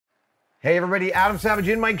Hey everybody, Adam Savage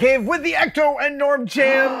in my cave with the Ecto and Norm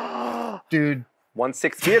Chan. Dude.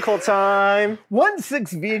 1/6 vehicle time.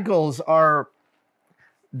 1/6 vehicles are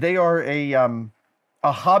a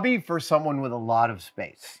hobby for someone with a lot of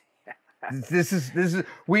space. This is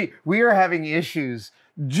we are having issues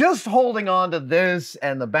just holding on to this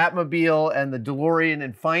and the Batmobile and the DeLorean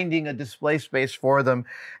and finding a display space for them.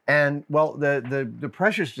 And well, the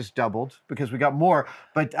pressure's just doubled because we got more.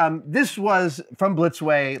 But this was from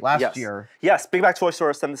Blitzway last year. Yes, Big Back Toy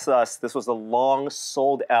Store sent this to us. This was the long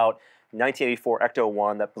sold out 1984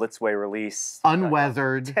 Ecto-1 that Blitzway released.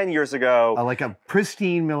 Unweathered. 10 years ago. Like a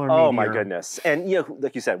pristine Miller Oh Meteor. my goodness. And you know,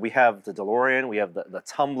 like you said, we have the DeLorean, we have the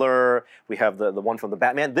Tumbler, we have the one from the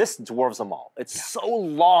Batman. This dwarves them all. It's so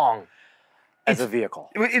long as a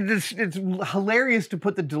vehicle. It's hilarious to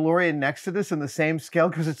put the DeLorean next to this in the same scale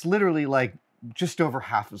because it's literally like just over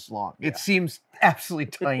half as long. It seems absolutely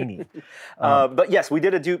tiny. But yes, we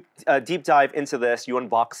did a deep dive into this. You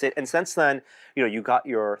unboxed it, and since then, you know, you got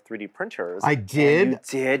your 3D printers. I did. You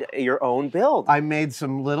did your own build. I made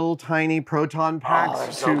some little tiny proton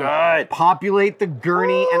packs to populate the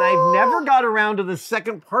gurney, and I've never got around to the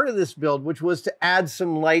second part of this build, which was to add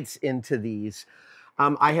some lights into these.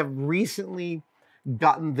 I have recently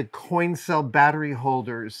gotten the coin cell battery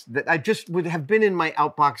holders that I just would have been in my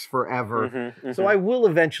outbox forever. So I will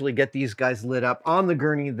eventually get these guys lit up on the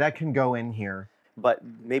gurney that can go in here. But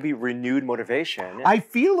maybe renewed motivation. I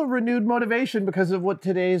feel a renewed motivation because of what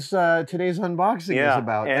today's unboxing is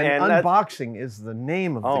about. And unboxing is the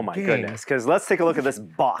name of the game. Oh my goodness, because let's take a look at this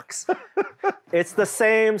box. It's the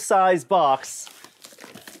same size box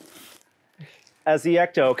as the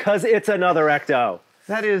Ecto, because it's another Ecto.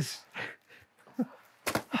 That is...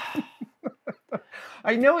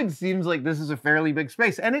 I know it seems like this is a fairly big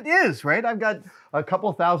space, and it is, right? I've got a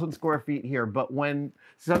couple thousand square feet here, but when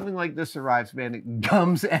something like this arrives, man, it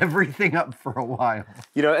gums everything up for a while.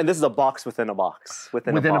 You know, and this is a box within a box.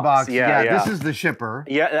 Within a box. Yeah, this is the shipper.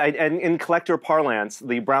 Yeah, and in collector parlance,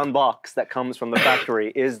 the brown box that comes from the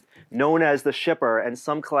factory is known as the shipper, and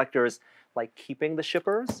some collectors like keeping the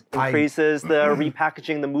shippers, increases the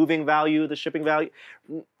repackaging, the moving value, the shipping value.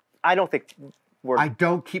 I don't think... I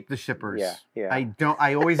don't keep the shippers. Yeah. I don't.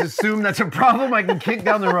 I always assume that's a problem I can kick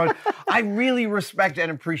down the road. I really respect and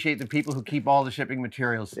appreciate the people who keep all the shipping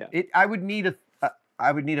materials. Yeah. I would need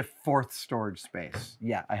a fourth storage space.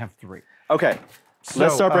 Yeah, I have 3. Okay,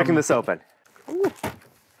 let's start breaking this open. Ooh.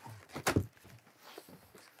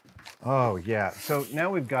 Oh yeah. So now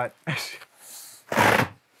we've got. Let's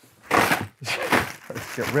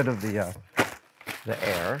get rid of the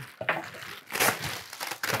air.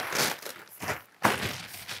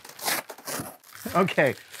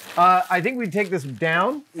 Okay, I think we take this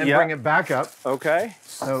down and bring it back up. Okay.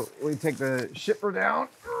 So we take the shipper down.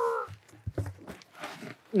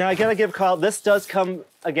 Now I gotta give Kyle, this does come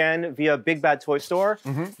again via Big Bad Toy Store.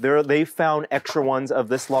 They found extra ones of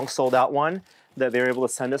this long sold out one that they were able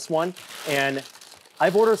to send us one. And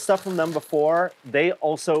I've ordered stuff from them before. They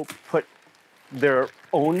also put their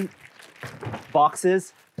own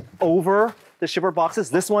boxes over the shipper boxes.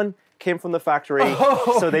 This one came from the factory,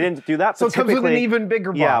 so they didn't do that. So it comes with an even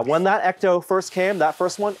bigger box. Yeah, when that Ecto first came, that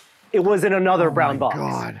first one, it was in another brown box. Oh my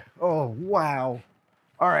God. Oh, wow.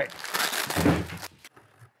 All right.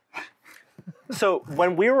 So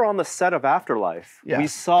when we were on the set of Afterlife, we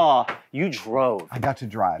saw you drove. I got to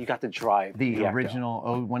drive. You got to drive the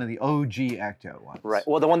original, one of the OG Ecto ones. Right.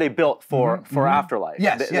 Well, the one they built for Afterlife.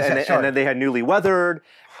 Yes, and then they had newly weathered,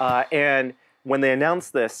 and when they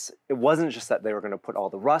announced this, it wasn't just that they were going to put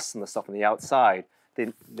all the rust and the stuff on the outside.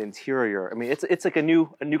 The interior. I mean, it's like a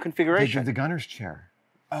new configuration. They did the gunner's chair.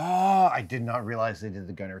 Oh, I did not realize they did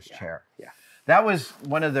the gunner's chair. Yeah. That was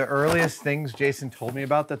one of the earliest things Jason told me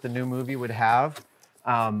about that the new movie would have.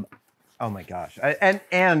 Oh my gosh.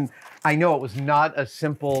 And I know it was not a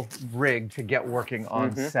simple rig to get working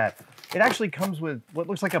on set. It actually comes with what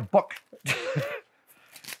looks like a book.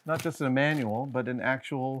 Not just a manual, but an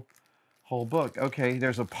actual whole book. Okay,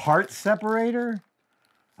 there's a part separator.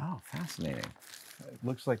 Oh, fascinating. It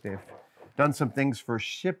looks like they've done some things for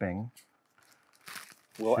shipping.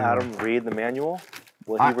 Will Adam read the manual?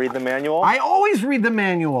 Will he read the manual? I always read the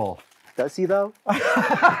manual. Does he though?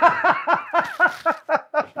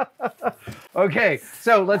 Okay,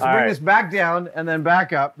 so let's bring this back down and then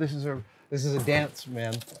back up. This is a dance,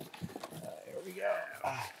 man. Here we go.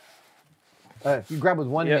 If you grab with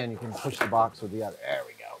one hand, you can push the box with the other. There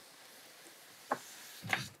we go.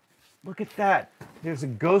 Look at that. There's a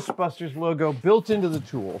Ghostbusters logo built into the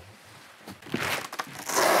tool.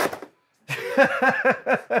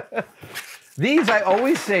 These, I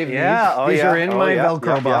always save these. These are in my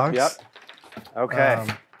Velcro box. Okay.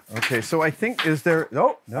 Okay, so I think, is there,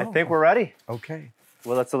 oh, no. I think we're ready. Okay.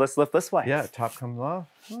 Well, let's lift this way. Yeah, top comes off.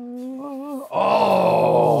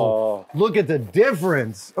 Oh, look at the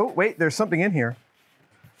difference. Oh, wait, there's something in here.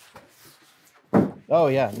 Oh,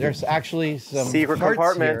 yeah, there's actually some secret parts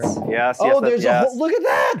compartments. Here. Yes, oh, yes, there's a whole, look at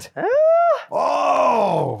that. Ah.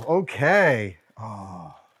 Oh, okay.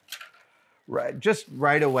 Oh, right, just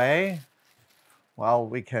right away, while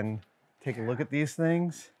we can take a look at these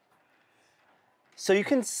things. So you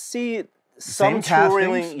can see some castings?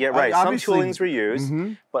 tooling, yeah, right. Some Obviously- tooling's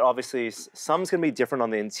reused, but obviously some's going to be different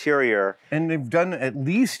on the interior. And they've done at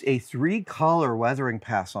least a 3-color weathering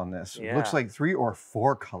pass on this. It looks Yeah. like 3 or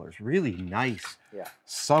 4 colors. Really nice, Yeah.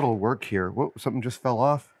 subtle work here. Whoa, something just fell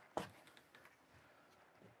off.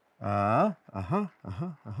 Okay,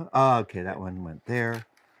 that one went there.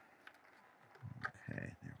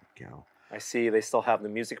 Okay, there we go. I see they still have the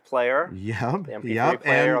music player. Yep, The MP3 yep,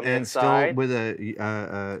 player on the and still inside. with a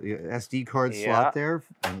SD card Yeah. slot there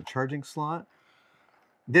and a charging slot.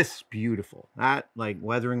 This is beautiful. That like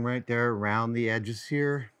weathering right there around the edges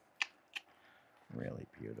here. Really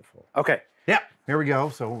beautiful. Okay. Yeah, here we go.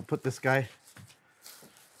 So we'll put this guy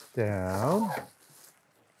down.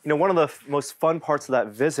 You know, one of the most fun parts of that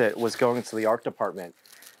visit was going to the art department.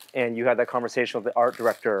 And you had that conversation with the art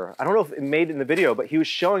director. I don't know if it made it in the video, but he was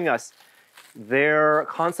showing us their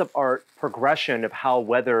concept art progression of how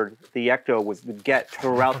weathered the Ecto would get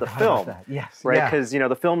throughout the film. Yes. Right? Yeah. Because, you know,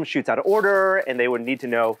 the film shoots out of order, and they would need to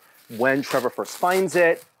know when Trevor first finds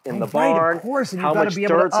it in the Right, barn, of course, and how you've got much to be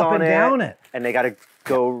able to dirt's up on and down it. and they got to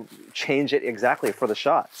go change it exactly for the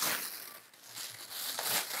shots.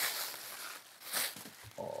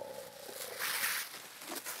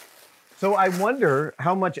 So I wonder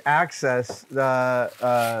how much access the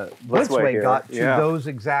Blitzway here. got to Yeah.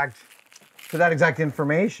 that exact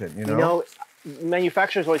information. You know, You know,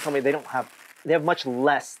 manufacturers always tell me they have much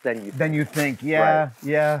less than you think. Then you think, yeah, Right.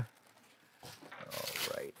 yeah.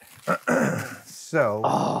 All right. So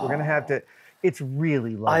we're gonna have to. It's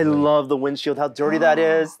really lovely. I love the windshield, how dirty that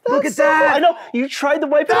is. Look That's at that. I know, you tried to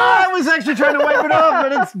wipe it Ah, off. I was actually trying to wipe it off,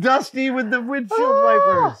 but it's dusty with the windshield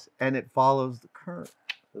wipers, and it follows the current.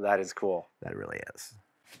 That is cool. That really is.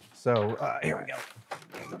 So here we go.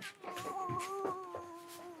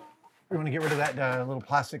 You want to get rid of that little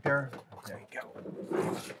plastic there? There you go.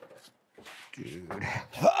 Dude.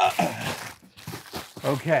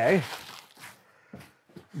 Okay.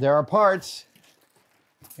 There are parts.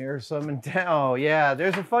 Here's some antenna. Oh, yeah,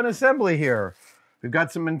 there's a fun assembly here. We've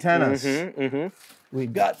got some antennas.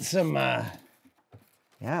 We've got some,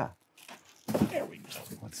 yeah. There we go.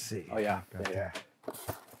 Let's see. Oh, yeah. Okay. Yeah.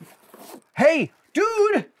 Hey,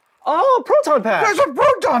 dude! Oh, proton pack. There's a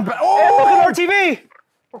proton pack! And Oh! look at RTV.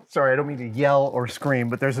 Sorry, I don't mean to yell or scream,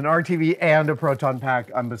 but there's an RTV and a proton pack.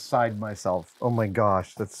 I'm beside myself. Oh my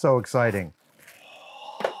gosh, that's so exciting.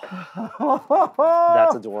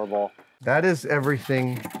 That's adorable. That is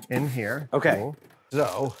everything in here. Okay. Cool.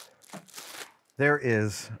 So there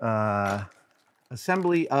is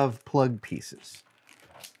assembly of plug pieces.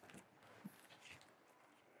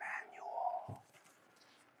 Manual.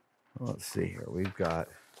 Let's see here. We've got.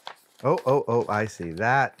 Oh! I see.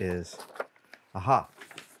 That is. Aha.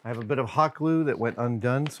 I have a bit of hot glue that went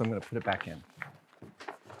undone, so I'm going to put it back in.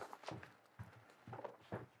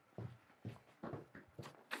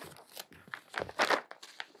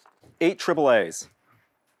 Eight AAAs.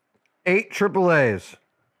 8 AAAs.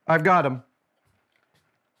 I've got them.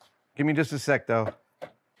 Give me just a sec, though.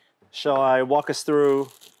 Shall I walk us through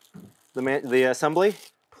the assembly?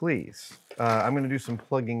 Please. I'm going to do some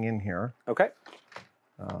plugging in here. Okay.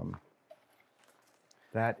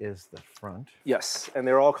 That is the front. Yes, and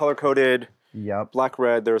they're all color-coded. Yep. Black,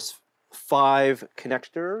 red. There's 5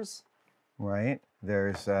 connectors. Right.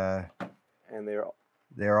 There's. And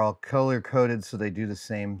They're all color-coded, so they do the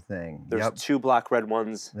same thing. there's Yep. 2 black, red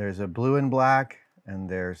ones. There's a blue and black, and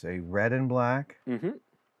there's a red and black. 2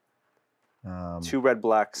 red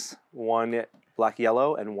blacks, 1 black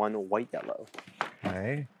yellow, and 1 white yellow.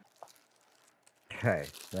 Okay. Okay.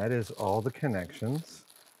 That is all the connections.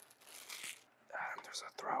 There's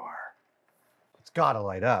a thrower. It's got to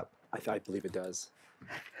light up. I believe it does.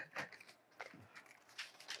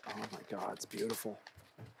 Oh my God, it's beautiful.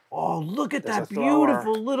 Oh, look at There's that a thrower.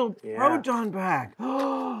 beautiful little Yeah. proton pack.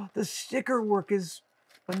 Oh, the sticker work is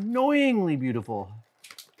annoyingly beautiful.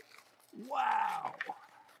 Wow.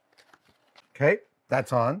 Okay,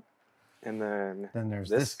 that's on. And then Then there's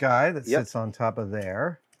this guy that Yep. sits on top of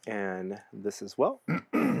there. and this as well,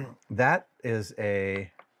 That is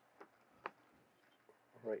a,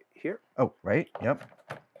 right here. oh, right, yep.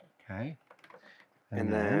 Okay.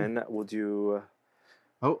 And then we'll do,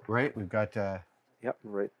 oh, right, we've got, yep,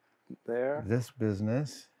 right there. This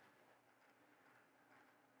business.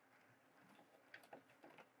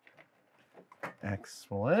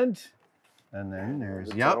 Excellent. And then there's,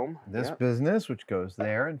 the yep, dome. this Yep. business, which goes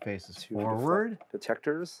there and faces Two forward.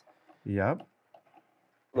 detectors. Yep.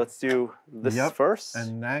 Let's do this Yep. first.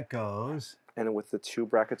 And that goes. And with the 2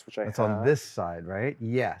 brackets, which I have. It's on this side, right?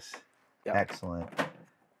 Yes. Yep. Excellent.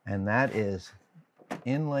 And that is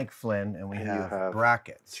in like Flynn, and we And you have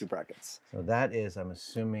brackets. 2 brackets. So that is, I'm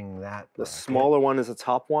assuming that The bracket. smaller one is the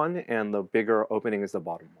top one, and the bigger opening is the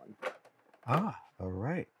bottom one. Ah, all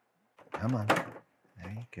right. Come on. There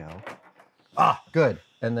you go. Ah, good.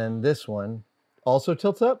 And then this one also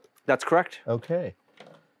tilts up? That's correct. Okay.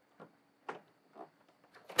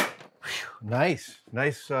 Whew, nice.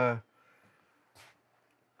 Nice. And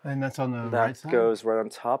that's on the right That side? goes right on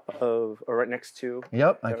top of, or right next to.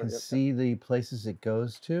 Yep, I can Yep. see the places it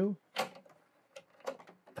goes to.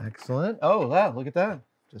 Excellent. Oh, wow, look at that.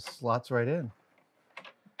 Just slots right in.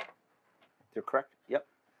 You're correct. Yep.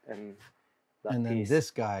 And that And then piece this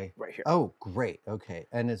guy. right here. Oh, great. Okay.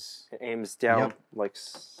 And it's It aims down Yep. like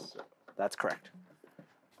so. That's correct.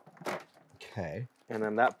 okay. And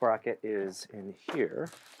then that bracket is in here.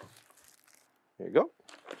 There you go.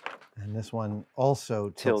 And this one also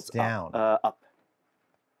tilts down. Up.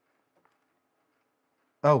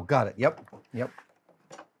 Oh, got it. Yep. Yep.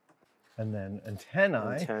 And then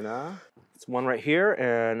antennae. Antenna. It's one right here,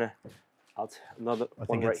 and another I one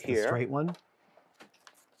think right it's here. the straight one.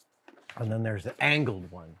 And then there's the angled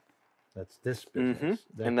one. That's this business.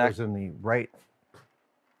 That And that- goes in the right.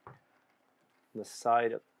 The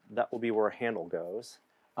side, that will be where a handle goes.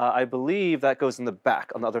 I believe that goes in the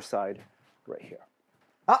back on the other side, right here.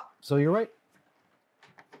 Ah, so you're right.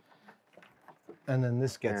 And then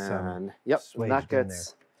this gets And yep, swaged that in there.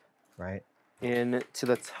 gets right. in to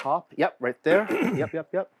the top. Yep, right there.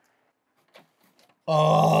 Yep.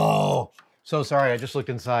 Oh, so sorry. I just looked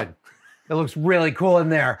inside. It looks really cool in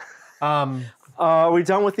there. Are we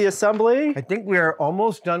done with the assembly? I think we're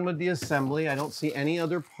almost done with the assembly. I don't see any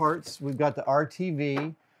other parts. We've got the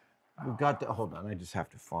RTV. We've got the, hold on, I just have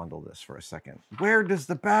to fondle this for a second. Where does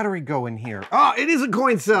the battery go in here? Oh, it is a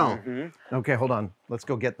coin cell. Okay, hold on. Let's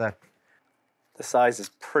go get that. The size is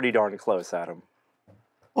pretty darn close, Adam.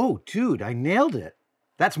 Oh, dude, I nailed it.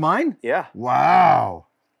 That's mine? Yeah. Wow.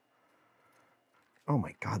 Oh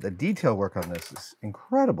my God, the detail work on this is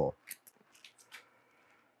incredible.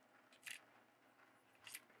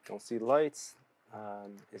 Don't see lights.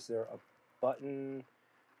 Is there a button?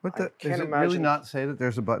 What I the, can't does it really imagine- not say that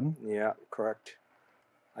there's a button? Yeah, correct.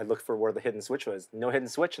 I looked for where the hidden switch was. No hidden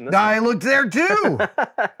switch in this I looked there too.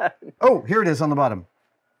 Oh, here it is on the bottom.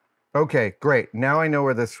 Okay, great. Now I know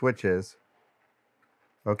where the switch is.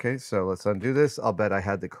 Okay, so let's undo this. I'll bet I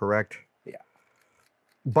had the correct. Yeah.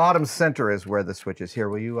 Bottom center is where the switch is. Here,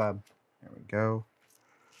 will you, there we go.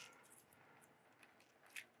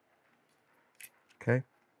 Okay.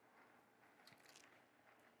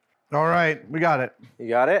 All right, we got it. You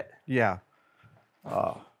got it? Yeah.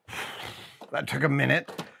 Oh, that took a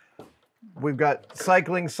minute. We've got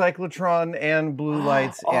cycling cyclotron and blue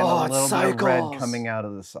lights and Oh, a it little bit of red cycles. coming out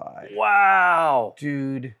of the side. Wow.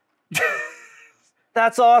 Dude,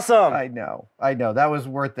 That's awesome. I know. That was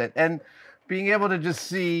worth it. And being able to just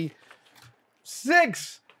see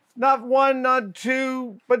 6, not 1, not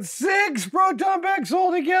 2, but 6 proton packs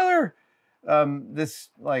all together. This,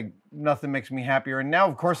 like, nothing makes me happier. And now,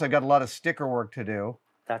 of course, I got a lot of sticker work to do.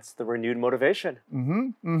 That's the renewed motivation.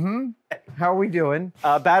 How are we doing?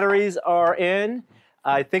 Batteries are in.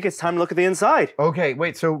 I think it's time to look at the inside. Okay,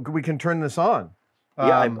 wait, so we can turn this on.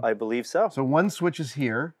 Yeah, I believe so. So one switch is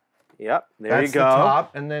here. Yep, there That's you go. the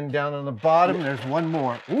top, and then down on the bottom, there's one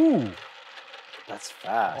more. Ooh. That's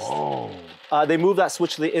fast. Oh. They moved that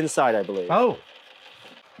switch to the inside, I believe. Oh.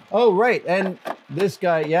 Oh, right, and this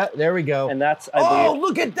guy, yeah, there we go. And that's, I Oh, believe.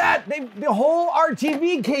 look at that! The whole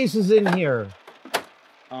RTV case is in here.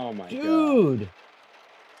 Oh my god. Dude.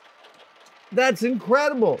 That's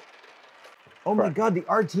incredible. Oh my Correct. God, the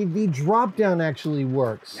RTV drop down actually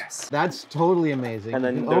works. Yes. That's totally amazing. And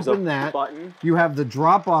then You there's open a that. button. You have the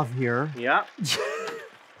drop off here. Yeah.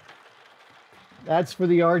 That's for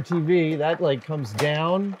the RTV. That like comes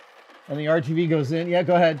down and the RTV goes in. Yeah,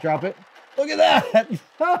 go ahead, drop it. Look at that.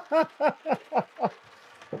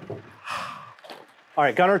 All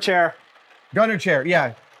right, gunner chair. Gunner chair,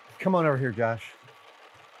 yeah. Come on over here, Josh.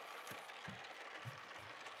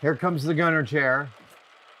 Here comes the gunner chair.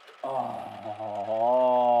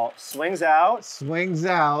 Oh, swings out. Swings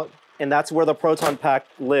out. And that's where the proton pack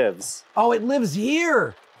lives. Oh, it lives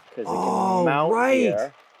here. Because it Oh, can mount right.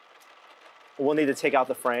 here. We'll need to take out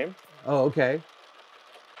the frame. Oh, okay.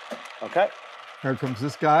 Okay. Here comes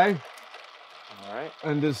this guy. All right.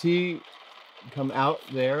 And does he come out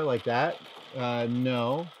there like that?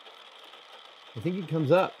 No. I think he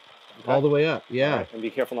comes up. Okay. All the way up. Yeah. Right. And be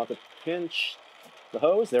careful not to pinch the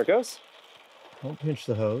hose. There it goes. Don't pinch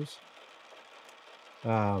the hose.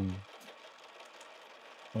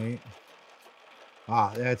 Wait.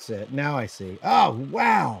 Ah, that's it. Now I see. Oh,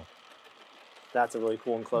 wow. That's a really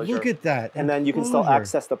cool enclosure. Look at that. And then you can still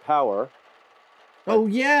access the power. Oh,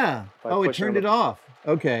 yeah. Oh, it turned it off.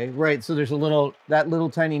 Okay, right. So there's that little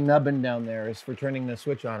tiny nubbin down there is for turning the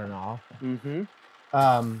switch on and off. Mm-hmm.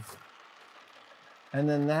 And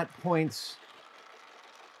then that points.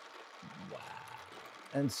 Wow.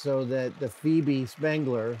 And so that the Phoebe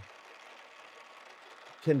Spangler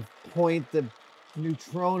can point the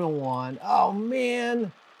neutrino on. Oh,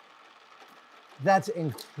 man. That's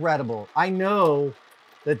incredible. I know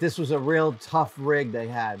that this was a real tough rig they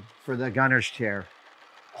had for the gunner's chair.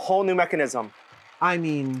 Whole new mechanism. I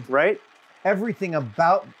mean, right? Everything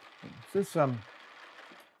about this. There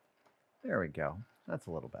we go. That's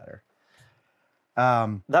a little better.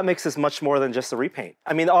 That makes this much more than just a repaint.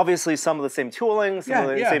 I mean, obviously some of the same tooling, some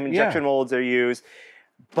of the same injection molds are used,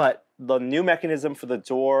 but the new mechanism for the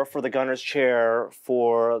door, for the gunner's chair,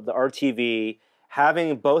 for the RTV,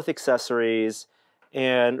 having both accessories,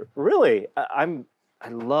 and really, I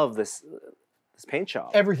love this paint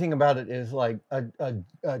job. Everything about it is like a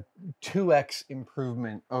 2x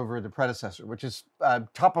improvement over the predecessor, which is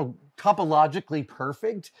topologically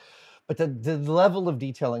perfect, but the level of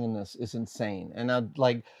detailing in this is insane. And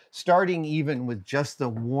like starting even with just the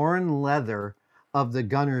worn leather of the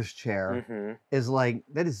gunner's chair is like,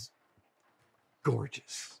 that is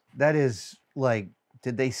gorgeous. That is like,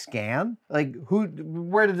 did they scan? Like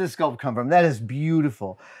where did this sculpt come from? That is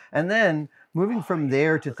beautiful. And then moving from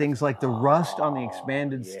there to things like the rust on the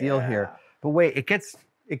expanded steel here. But wait, it gets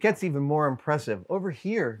even more impressive. Over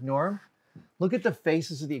here, Norm, look at the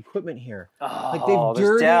faces of the equipment here. Like they've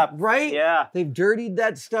dirtied, right? Yeah. They've dirtied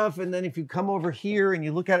that stuff. And then if you come over here and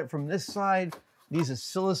you look at it from this side, these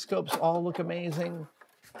oscilloscopes all look amazing.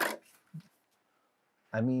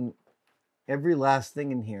 I mean, every last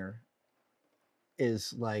thing in here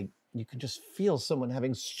is like, you can just feel someone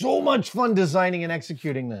having so much fun designing and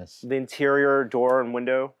executing this. The interior door and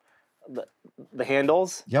window, the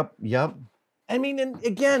handles. Yep. I mean, and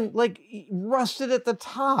again, like rusted at the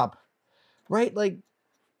top, right? Like,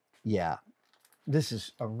 yeah, this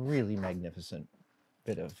is a really magnificent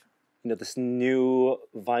bit of. You know, this new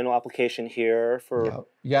vinyl application here for.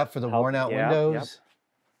 For the worn out windows.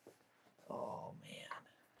 Yep. Oh, man.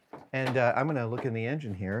 And I'm going to look in the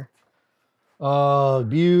engine here. Oh,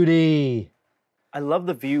 beauty. I love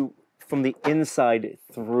the view from the inside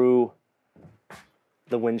through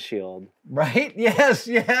the windshield. Right? Yes,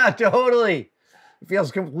 yeah, totally. It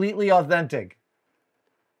feels completely authentic.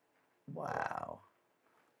 Wow.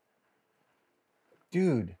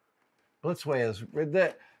 Dude, Blitzway is,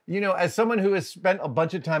 as someone who has spent a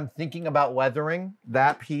bunch of time thinking about weathering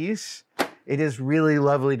that piece, it is really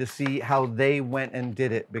lovely to see how they went and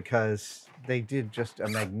did it, because they did just a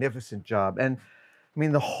magnificent job. And I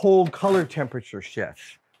mean, the whole color temperature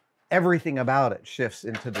shifts. Everything about it shifts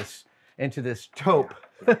into this taupe,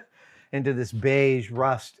 into this beige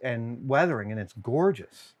rust and weathering, and it's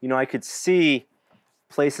gorgeous. You know, I could see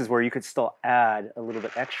places where you could still add a little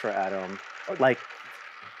bit extra, Adam. Like,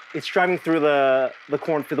 it's driving through the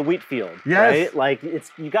corn for the wheat field, right? Like,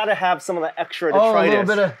 you got to have some of the extra detritus. Oh, a little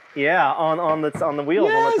bit of on the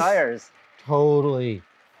wheels, on the tires. Totally.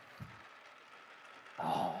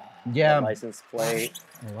 Oh, yeah. The license plate.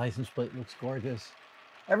 The license plate looks gorgeous.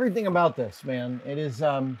 Everything about this, man, it is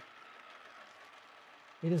an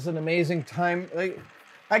amazing time. Like,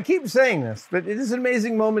 I keep saying this, but it is an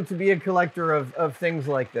amazing moment to be a collector of things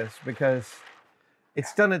like this, because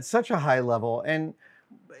it's done at such a high level, and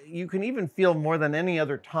you can even feel more than any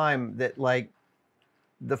other time that like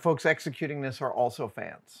the folks executing this are also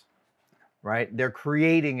fans, right? They're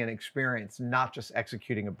creating an experience, not just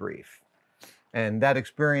executing a brief. And that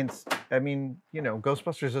experience, I mean,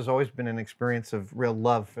 Ghostbusters has always been an experience of real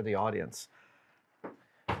love for the audience.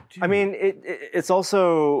 Dude. I mean, it's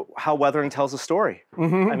also how weathering tells a story.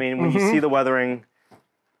 I mean, when you see the weathering,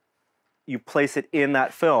 you place it in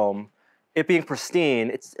that film, it being pristine,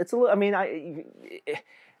 it's a little, I mean,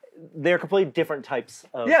 they're completely different types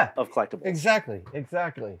of collectibles. Exactly.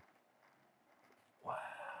 Wow.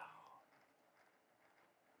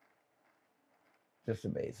 Just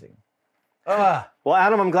amazing. Well,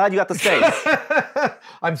 Adam, I'm glad you got the space.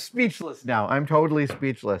 I'm speechless now. I'm totally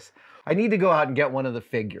speechless. I need to go out and get one of the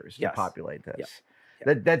figures to populate this.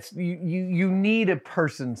 That's you need a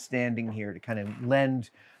person standing here to kind of lend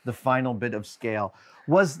the final bit of scale.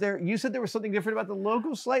 Was there, you said there was something different about the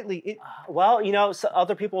logo slightly. Well, you know, so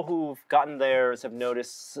other people who've gotten theirs have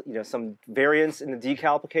noticed, you know, some variance in the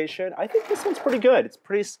decal application. I think this one's pretty good. It's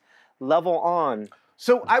pretty level on.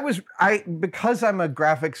 So because I'm a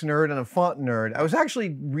graphics nerd and a font nerd, I was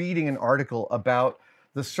actually reading an article about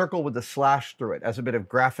the circle with the slash through it as a bit of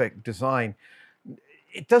graphic design.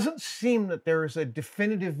 It doesn't seem that there is a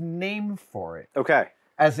definitive name for it. Okay.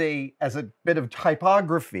 As a bit of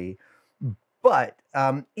typography, but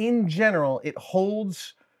in general, it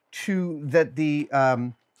holds to that the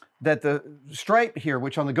stripe here,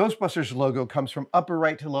 which on the Ghostbusters logo comes from upper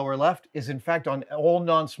right to lower left, is in fact on all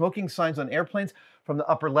non-smoking signs on airplanes from the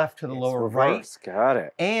upper left to the lower right. Got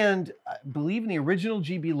it. And I believe in the original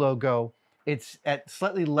GB logo, it's at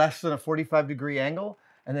slightly less than a 45-degree angle,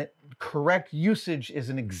 and that correct usage is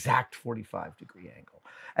an exact 45-degree angle.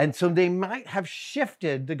 And so they might have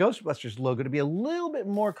shifted the Ghostbusters logo to be a little bit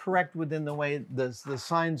more correct within the way the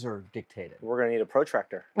signs are dictated. We're going to need a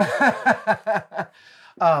protractor.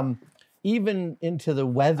 Even into the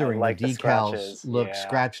weathering, like the the decals scratches. look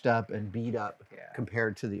scratched up and beat up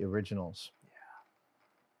compared to the originals.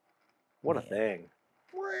 What a thing.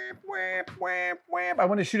 Whap, whap, whap, whap. I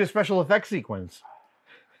want to shoot a special effects sequence.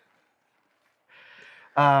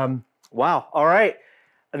 Wow. All right.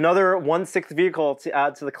 Another 1/6 vehicle to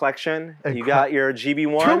add to the collection. You got your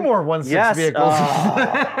GB1. 2 more 1/6 vehicles.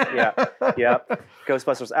 Yeah.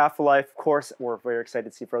 Ghostbusters Afterlife, of course. We're very excited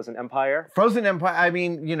to see Frozen Empire. Frozen Empire, I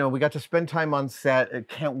mean, you know, we got to spend time on set. I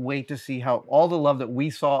can't wait to see how all the love that we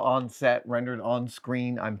saw on set rendered on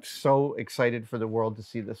screen. I'm so excited for the world to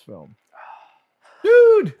see this film.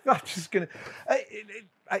 Dude, I'm just gonna...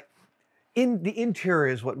 In the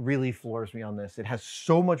interior is what really floors me on this. It has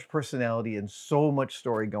so much personality and so much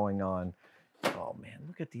story going on. Oh man,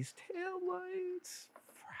 look at these taillights.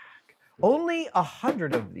 Frack. Only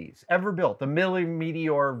 100 of these ever built. The Millie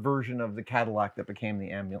Meteor version of the Cadillac that became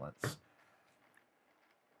the ambulance.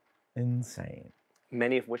 Insane.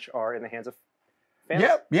 Many of which are in the hands of fans.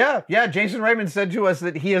 Yeah. Jason Reitman said to us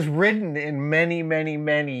that he has ridden in many, many,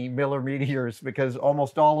 many Miller Meteors because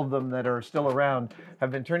almost all of them that are still around have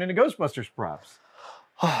been turned into Ghostbusters props.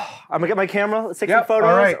 I'm gonna get my camera. Let's take some photos.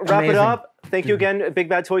 All right. Wrap Amazing. it up. Thank you again, Big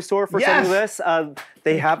Bad Toy Store, for sending this.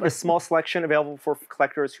 They have a small selection available for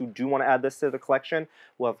collectors who do want to add this to the collection.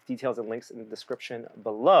 We'll have details and links in the description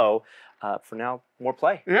below. For now, more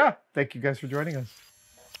play. Yeah. Thank you guys for joining us.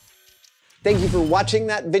 Thank you for watching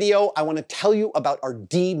that video. I want to tell you about our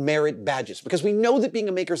demerit badges because we know that being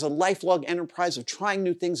a maker is a lifelong enterprise of trying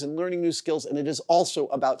new things and learning new skills, and it is also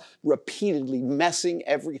about repeatedly messing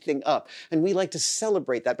everything up. And we like to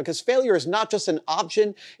celebrate that because failure is not just an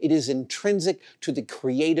option, it is intrinsic to the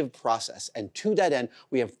creative process. And to that end,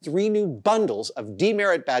 we have 3 new bundles of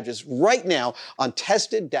demerit badges right now on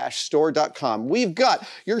tested-store.com. We've got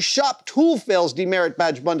your Shop Tool Fails demerit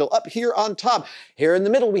badge bundle up here on top. Here in the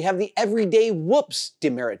middle, we have the Everyday Whoops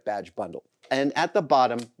demerit badge bundle. And at the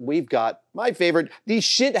bottom, we've got my favorite, the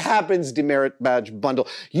Shit Happens demerit badge bundle.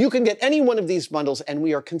 You can get any one of these bundles, and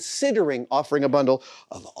we are considering offering a bundle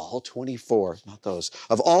of all 24, not those,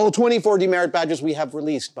 of all 24 demerit badges we have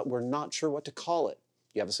released, but we're not sure what to call it.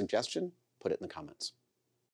 You have a suggestion? Put it in the comments.